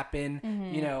should happen.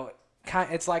 You know,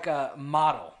 it's like a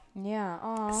model. Yeah.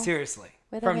 Aww. Seriously.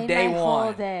 From day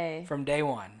one. From day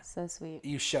one. So sweet.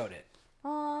 You showed it.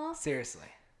 Aww. Seriously.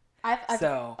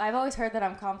 I've always heard that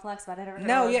I'm complex, but I never.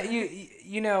 No, yeah,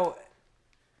 you know,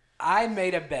 I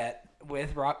made a bet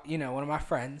with one of my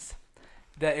friends,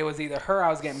 that it was either her I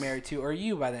was getting married to or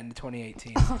you by the end of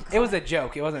 2018. It was a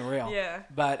joke. It wasn't real. Yeah.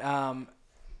 But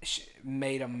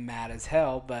made them mad as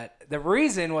hell. But the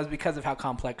reason was because of how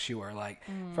complex you were. Like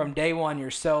from day one,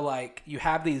 you're so like you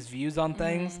have these views on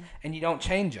things and you don't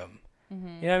change them. You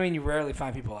know what I mean? You rarely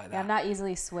find people like that. Yeah, I'm not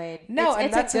easily swayed. No,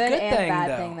 and that's a good and thing,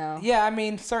 bad thing, though. Yeah, I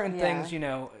mean, certain things,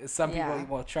 some people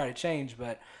will try to change,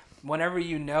 but whenever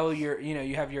you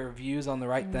have your views on the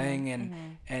right thing,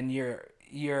 and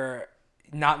you're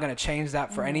not gonna change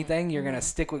that for anything. You're gonna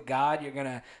stick with God. You're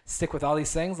gonna stick with all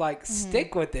these things. Like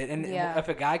stick with it, and if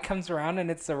a guy comes around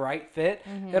and it's the right fit,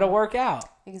 it'll work out.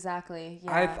 Exactly.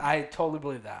 Yeah. I totally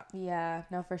believe that. Yeah.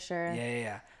 No, for sure.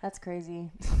 Yeah. That's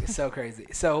crazy. It's so crazy.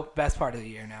 So best part of the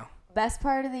year now. Best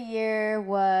part of the year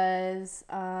was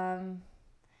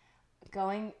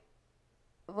going.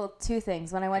 Well, two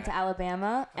things. When I went to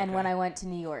Alabama and when I went to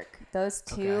New York. Those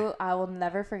two I will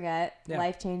never forget. Yeah.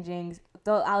 Life-changing.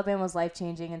 Though Alabama was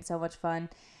life-changing and so much fun.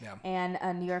 Yeah. And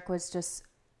New York was just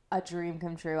a dream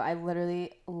come true. I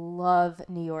literally love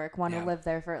New York. Want to live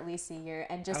there for at least a year.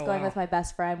 And just going with my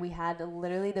best friend, we had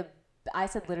literally I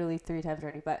said literally 3 times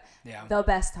already, but the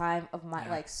best time of my,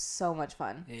 like, so much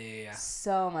fun. Yeah.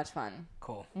 So much fun.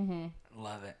 Cool.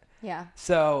 Love it. Yeah.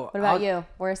 So what about you?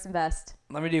 Worst and best?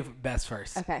 Let me do best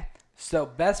first. Okay. So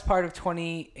best part of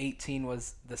 2018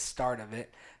 was the start of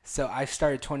it. So I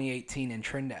started 2018 in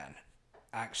Trinidad,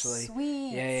 actually.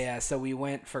 Sweet. Yeah. So we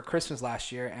went for Christmas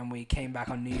last year, and we came back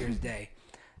on New Year's Day.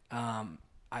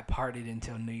 I partied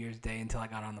until New Year's Day until I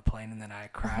got on the plane, and then I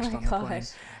crashed on the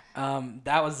plane.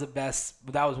 That was the best.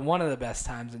 That was one of the best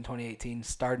times in 2018,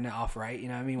 starting it off right. You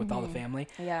know what I mean, with all the family.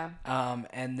 Yeah.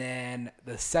 And then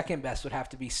the second best would have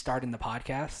to be starting the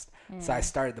podcast. So I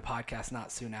started the podcast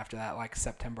not soon after that, like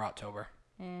September, October.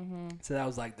 So that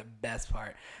was like the best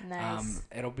part. Nice.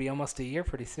 It'll be almost a year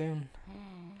pretty soon.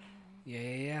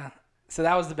 Yeah. So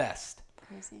that was the best.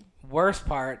 Crazy. Worst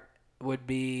part would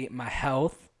be my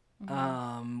health.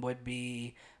 Would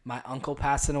be my uncle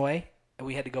passing away.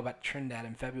 We had to go back to Trinidad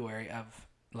in February of,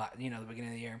 the beginning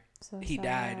of the year. So he sad.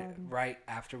 died right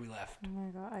after we left. Oh my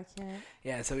God, I can't.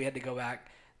 Yeah, so we had to go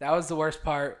back. That was the worst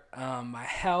part. My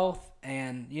health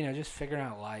and, just figuring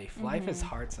out life. Life is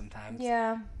hard sometimes.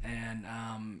 Yeah. And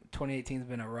 2018 has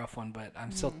been a rough one, but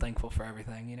I'm still thankful for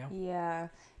everything, Yeah.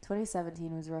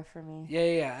 2017 was rough for me.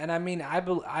 Yeah. And I mean,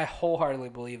 I wholeheartedly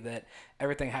believe that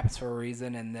everything happens for a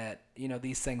reason, and that,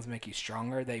 these things make you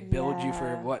stronger. They build you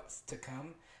for what's to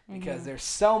come, because there's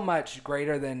so much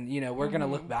greater than, we're going to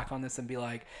look back on this and be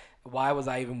like, why was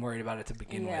I even worried about it to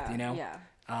begin with, Yeah.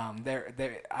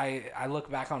 I look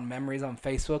back on memories on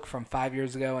Facebook from 5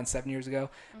 years ago and 7 years ago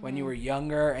when you were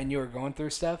younger and you were going through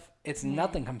stuff. It's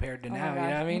nothing compared to now. You know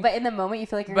what I mean? But in the moment, you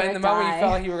feel like you're going to die. But in the moment, you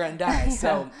felt like you were going to die.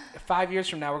 So 5 years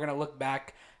from now, we're going to look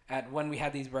back at when we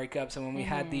had these breakups and when we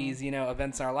had these,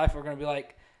 events in our life. We're going to be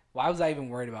like, why was I even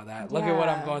worried about that? Look at what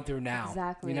I'm going through now.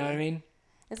 Exactly. You know what I mean?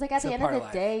 It's like at the end of the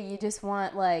day, you just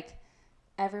want, like,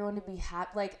 everyone to be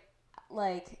happy.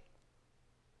 Like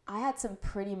I had some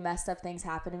pretty messed up things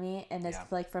happen to me, and it's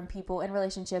like from people in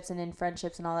relationships and in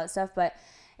friendships and all that stuff. But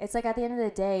it's like at the end of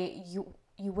the day,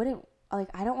 you wouldn't, like,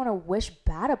 I don't want to wish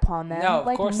bad upon them. No,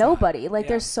 like of course nobody. not. Like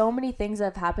there's so many things that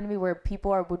have happened to me where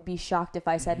people would be shocked if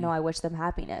I said no, I wish them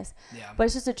happiness. Yeah. But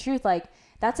it's just the truth. Like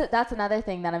that's another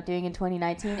thing that I'm doing in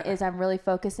 2019 is I'm really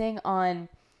focusing on,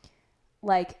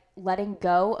 like, letting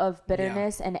go of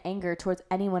bitterness and anger towards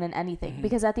anyone and anything.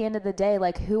 Because at the end of the day,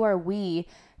 like, who are we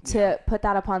to put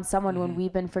that upon someone when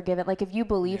we've been forgiven? Like, if you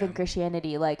believe in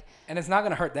Christianity, like, and it's not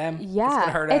going to hurt them. Yeah. It's going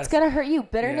to hurt us. It's going to hurt you.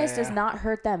 Bitterness does not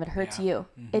hurt them. It hurts you.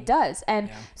 It does. And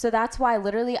so that's why I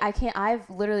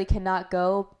literally cannot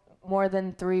go more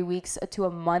than 3 weeks to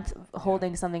a month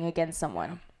holding something against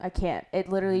someone. I can't. It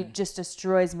literally just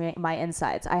destroys my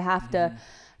insides. I have to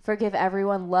forgive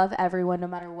everyone, love everyone, no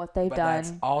matter what they've done.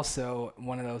 That's also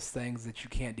one of those things that you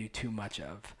can't do too much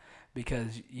of,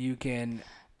 because you can...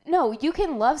 No, you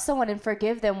can love someone and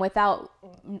forgive them without,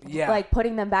 like,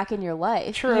 putting them back in your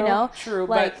life. True, true.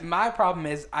 Like, but my problem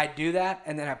is I do that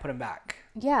and then I put them back.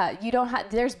 Yeah, you don't have.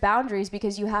 There's boundaries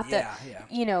because you have to.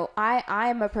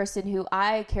 I'm a person who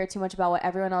I care too much about what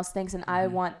everyone else thinks, and I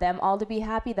want them all to be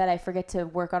happy that I forget to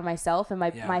work on myself. And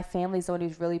my family's the one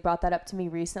who's really brought that up to me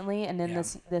recently, and in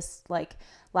this like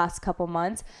last couple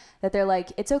months, that they're like,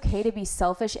 it's okay to be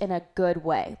selfish in a good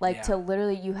way. Like to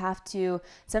literally, you have to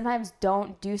sometimes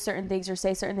don't do certain things or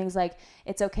say certain things. Like,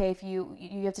 it's okay if you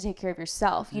have to take care of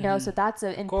yourself, you know? So that's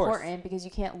important, because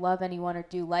you can't love anyone or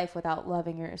do life without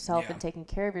loving yourself and taking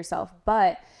care of yourself.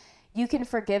 But you can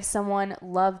forgive someone,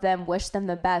 love them, wish them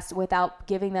the best without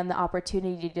giving them the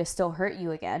opportunity to still hurt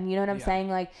you again. You know what I'm saying?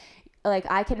 Like, like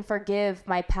I can forgive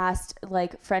my past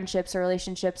like friendships or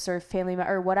relationships or family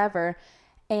or whatever,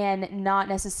 and not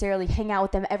necessarily hang out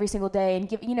with them every single day and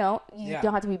give, you know, you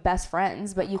don't have to be best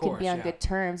friends, but you can be on good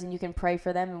terms and you can pray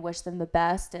for them and wish them the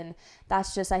best. And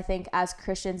that's just, I think as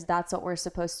Christians, that's what we're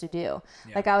supposed to do.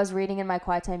 Yeah. Like I was reading in my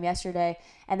quiet time yesterday,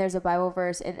 and there's a Bible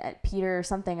verse in Peter or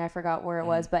something, I forgot where it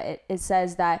was, but it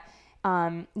says that,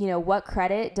 you know, what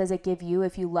credit does it give you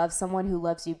if you love someone who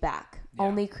loves you back? Yeah.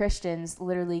 Only Christians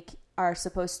literally are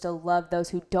supposed to love those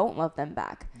who don't love them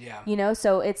back. Yeah. You know,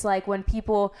 so it's like when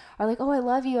people are like, oh, I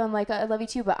love you. I'm like, I love you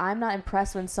too. But I'm not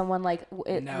impressed when someone like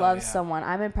loves someone.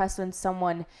 I'm impressed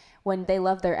when they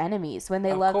love their enemies, when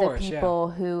they love the people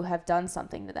who have done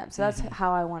something to them. So that's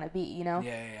how I want to be, you know?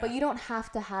 Yeah. But you don't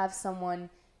have to have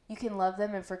someone, you can love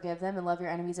them and forgive them and love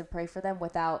your enemies and pray for them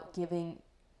without giving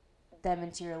them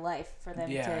into your life for them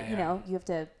to, you know, you have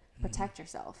to protect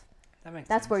yourself. That's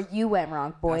sense. Where you went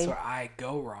wrong, boy. That's where I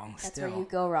go wrong still. That's where you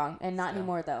go wrong. And not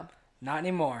anymore, though. Not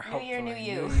anymore, New year, new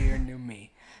you. New year, new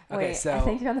me. Okay, wait, so... I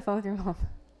think you're on the phone with your mom.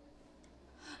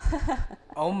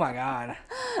 Oh, my God.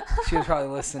 She was probably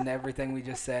listening to everything we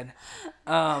just said.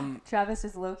 Travis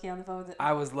is low-key on the phone with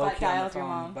I was low-key on the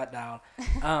phone, butt dialed.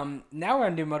 Now we're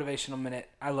going to do Motivational Minute.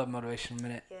 I love Motivational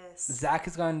Minute. Yes. Zach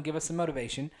is going to give us some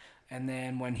motivation. And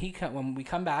then when we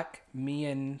come back, me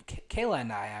and Kayla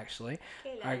and I actually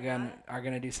are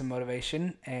gonna do some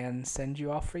motivation and send you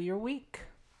off for your week.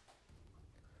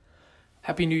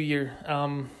 Happy New Year!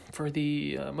 For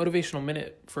the motivational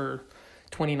minute for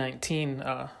 2019,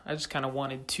 I just kind of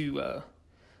wanted to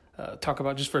talk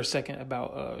about just for a second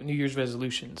about New Year's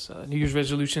resolutions. New Year's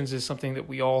resolutions is something that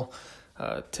we all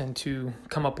tend to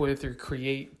come up with or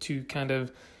create to kind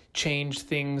of change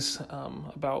things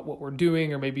about what we're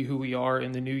doing or maybe who we are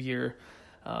in the new year.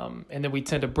 And then we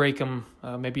tend to break them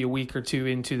maybe a week or two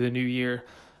into the new year.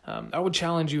 I would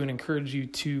challenge you and encourage you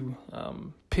to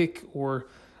pick or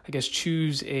I guess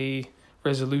choose a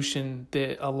resolution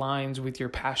that aligns with your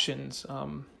passions.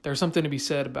 There's something to be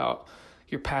said about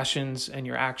your passions and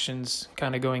your actions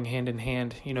kind of going hand in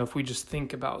hand. You know, if we just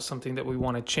think about something that we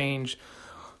want to change,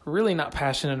 we're really not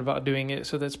passionate about doing it.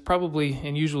 So that's probably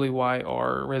and usually why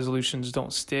our resolutions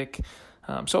don't stick.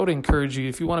 So I would encourage you,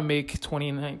 if you want to make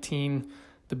 2019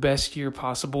 the best year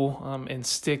possible and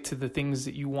stick to the things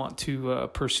that you want to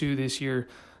pursue this year,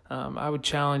 I would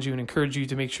challenge you and encourage you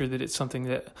to make sure that it's something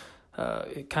that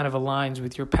it kind of aligns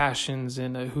with your passions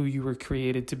and who you were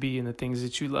created to be and the things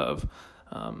that you love,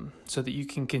 so that you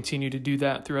can continue to do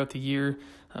that throughout the year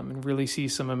and really see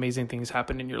some amazing things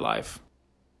happen in your life.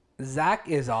 Zach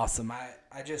is awesome.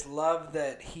 I just love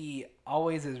that he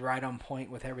always is right on point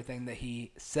with everything that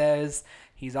he says.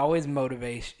 He's always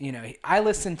motivation. You know, I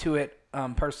listen to it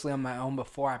personally on my own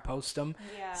before I post them.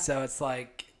 Yeah. So it's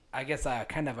like, I guess I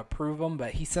kind of approve them,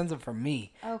 but he sends them for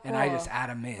me. Oh, cool. And I just add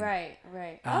them in.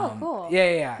 Right. Oh, cool.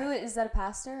 Yeah. Who is that, a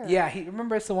pastor? Or? Yeah,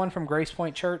 remember it's the one from Grace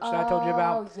Point Church that I told you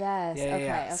about? Oh, yes. Yeah.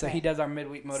 Okay. So he does our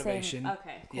midweek motivation. Same.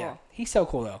 Okay, cool. Yeah, he's so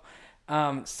cool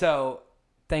though. So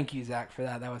thank you, Zach, for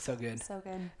that. That was so good. So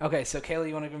good. Okay, so Kayla,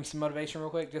 you want to give him some motivation real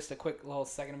quick? Just a quick little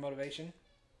second of motivation?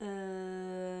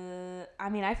 I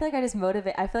mean, I feel like I just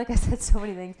motivate. I feel like I said so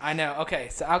many things. I know. Okay,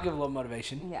 so I'll give a little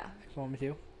motivation. Yeah. If you want me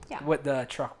to. Yeah. With the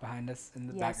truck behind us in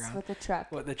the background. Yes, with the truck.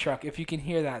 With the truck. If you can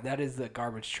hear that, that is the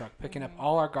garbage truck picking up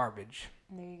all our garbage.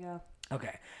 There you go.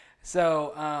 Okay.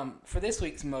 So for this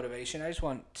week's motivation, I just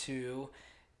want to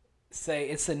say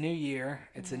it's a new year.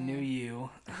 It's a new you.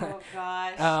 Oh,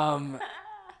 gosh.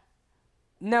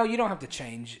 No, you don't have to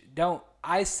change.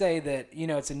 I say that, you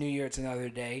know, it's a new year, it's another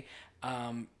day.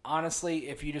 Honestly,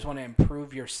 if you just want to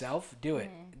improve yourself, do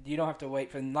it. You don't have to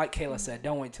wait for, like Kayla said,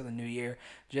 don't wait till the new year.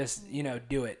 Just, you know,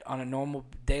 do it on a normal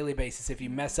daily basis. If you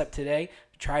mess up today,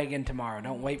 try again tomorrow.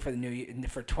 Don't wait for the new year,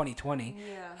 for 2020.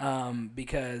 Yeah.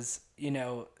 Because, you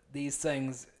know, these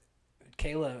things,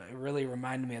 Kayla really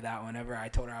reminded me of that whenever I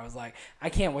told her, I was like, I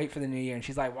can't wait for the new year. And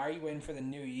she's like, why are you waiting for the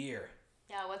new year?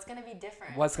 Yeah, what's going to be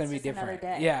different? What's going to be different?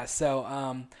 Yeah,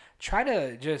 so try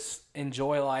to just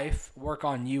enjoy life, work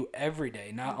on you every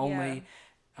day, not only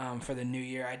for the new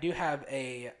year. I do have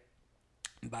a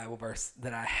Bible verse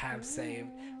that I have saved.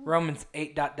 Romans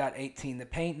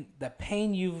 8:18. The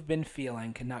pain you've been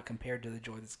feeling cannot compare to the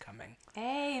joy that's coming.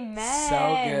 Amen.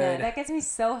 So good. That gets me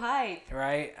so hyped.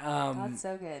 Right? That's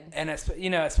so good. And it's, you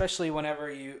know, especially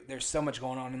whenever there's so much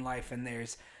going on in life and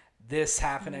there's this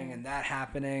happening and that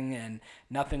happening and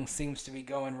nothing seems to be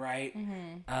going right.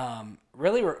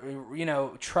 Really, you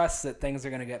know, trust that things are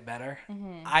going to get better.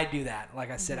 I do that.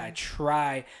 Like I said, I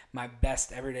try my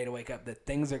best every day to wake up that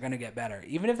things are going to get better.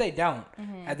 Even if they don't,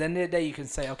 at the end of the day, you can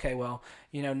say, okay, well,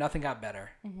 you know, nothing got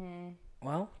better.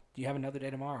 Well, you have another day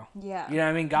tomorrow. Yeah. You know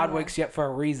what I mean? God wakes you up for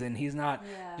a reason. He's not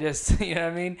just, you know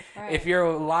what I mean? Right. If you're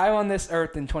alive on this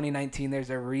earth in 2019, there's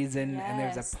a reason and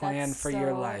there's a plan for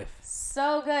your life.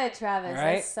 So good, Travis.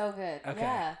 Right? That's so good. Okay.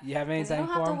 Yeah. You have anything for him?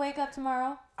 You don't have to wake up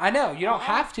tomorrow. I know. You don't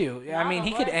have to. I mean,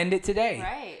 he could end it today.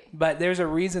 Right. But there's a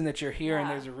reason that you're here, and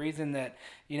there's a reason that,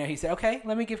 you know, he said, okay,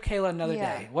 let me give Kayla another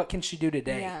day. What can she do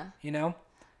today? Yeah. You know?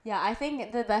 Yeah, I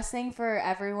think the best thing for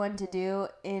everyone to do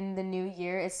in the new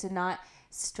year is to not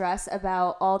stress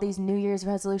about all these New Year's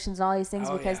resolutions and all these things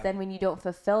because then when you don't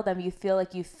fulfill them, you feel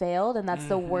like you failed, and that's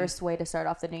the worst way to start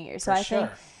off the new year. So I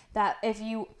think that if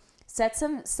you set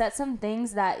some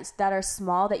things that are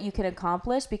small that you can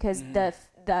accomplish, because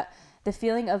the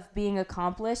feeling of being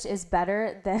accomplished is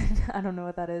better than I don't know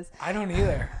what that is. I don't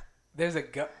either. There's a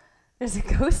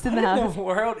ghost in the house. What in the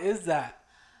world is that?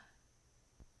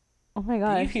 Oh my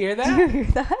god! Do you hear that? Do you hear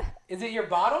that? Is it your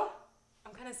bottle?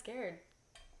 I'm kind of scared.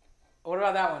 What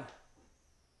about that one?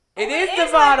 It is the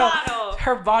bottle.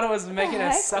 Her bottle was making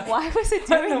us suck. Why was it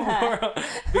doing that? World?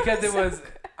 Because it was.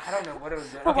 I don't know what it was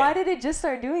doing. Okay. Why did it just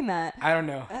start doing that? I don't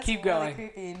know. That's Keep really going.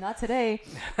 Creepy. Not today.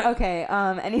 Okay.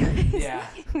 Anyways. Yeah.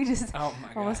 We just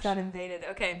almost got invaded.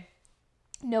 Okay.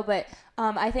 No, but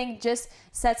I think just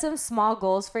set some small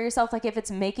goals for yourself. Like if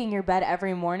it's making your bed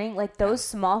every morning, like those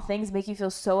small things make you feel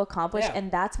so accomplished,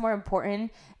 and that's more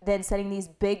important than setting these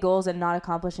big goals and not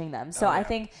accomplishing them. So I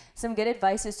think some good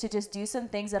advice is to just do some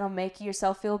things that'll make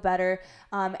yourself feel better,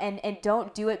 and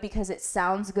don't do it because it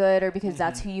sounds good or because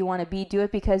that's who you want to be. Do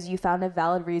it because you found a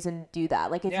valid reason to do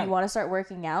that. Like if you want to start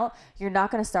working out, you're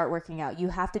not going to start working out. You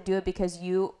have to do it because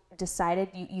you decided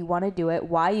you want to do it,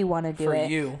 why you want to do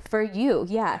it. For you.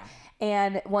 Yeah.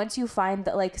 And once you find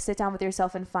that, like, sit down with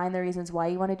yourself and find the reasons why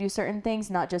you want to do certain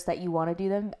things, not just that you want to do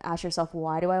them. Ask yourself,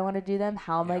 why do I want to do them?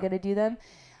 How am I going to do them?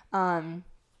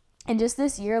 And just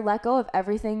this year, let go of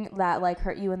everything that like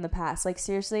hurt you in the past. Like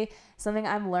seriously, something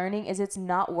I'm learning is it's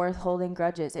not worth holding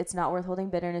grudges. It's not worth holding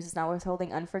bitterness. It's not worth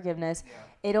holding unforgiveness.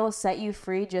 It'll set you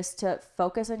free just to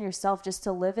focus on yourself, just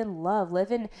to live in love,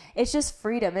 it's just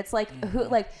freedom. It's like,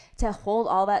 to hold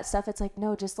all that stuff. It's like,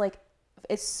 no, just like,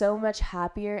 it's so much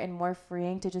happier and more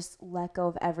freeing to just let go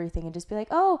of everything and just be like,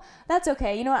 oh, that's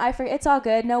okay. You know what? I forget. It's all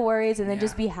good. No worries. And then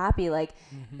just be happy. Like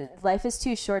life is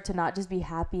too short to not just be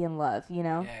happy and love, you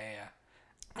know? Yeah.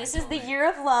 This is the year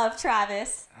of love,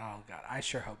 Travis. Oh God. I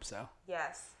sure hope so.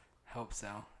 Yes. Hope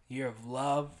so. Year of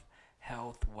love,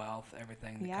 health, wealth,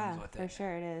 everything that comes with it. Yeah, for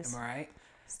sure it is. Am I right?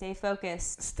 Stay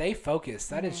focused. Stay focused.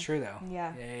 That is true, though.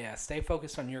 Yeah. Stay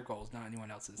focused on your goals, not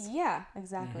anyone else's. Yeah,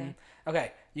 exactly.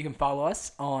 Okay. You can follow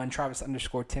us on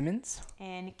Travis_Timmons.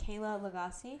 And Kayla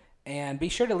Lagasse. And be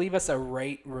sure to leave us a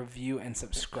rate, review, and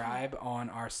subscribe on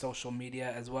our social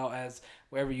media as well as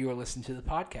wherever you are listening to the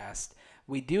podcast.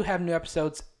 We do have new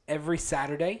episodes every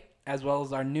Saturday, as well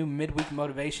as our new midweek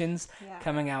motivations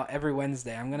coming out every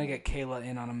Wednesday. I'm going to get Kayla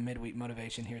in on a midweek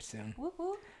motivation here soon.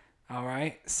 Woo-hoo. All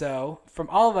right. So from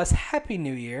all of us, Happy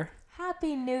New Year.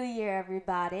 Happy New Year,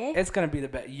 everybody. It's going to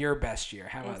be your best year.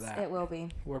 How about that? It will be.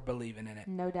 We're believing in it.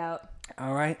 No doubt.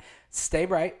 All right. Stay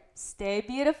bright. Stay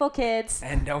beautiful, kids.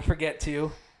 And don't forget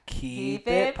to keep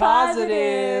it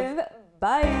positive.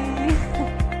 Bye.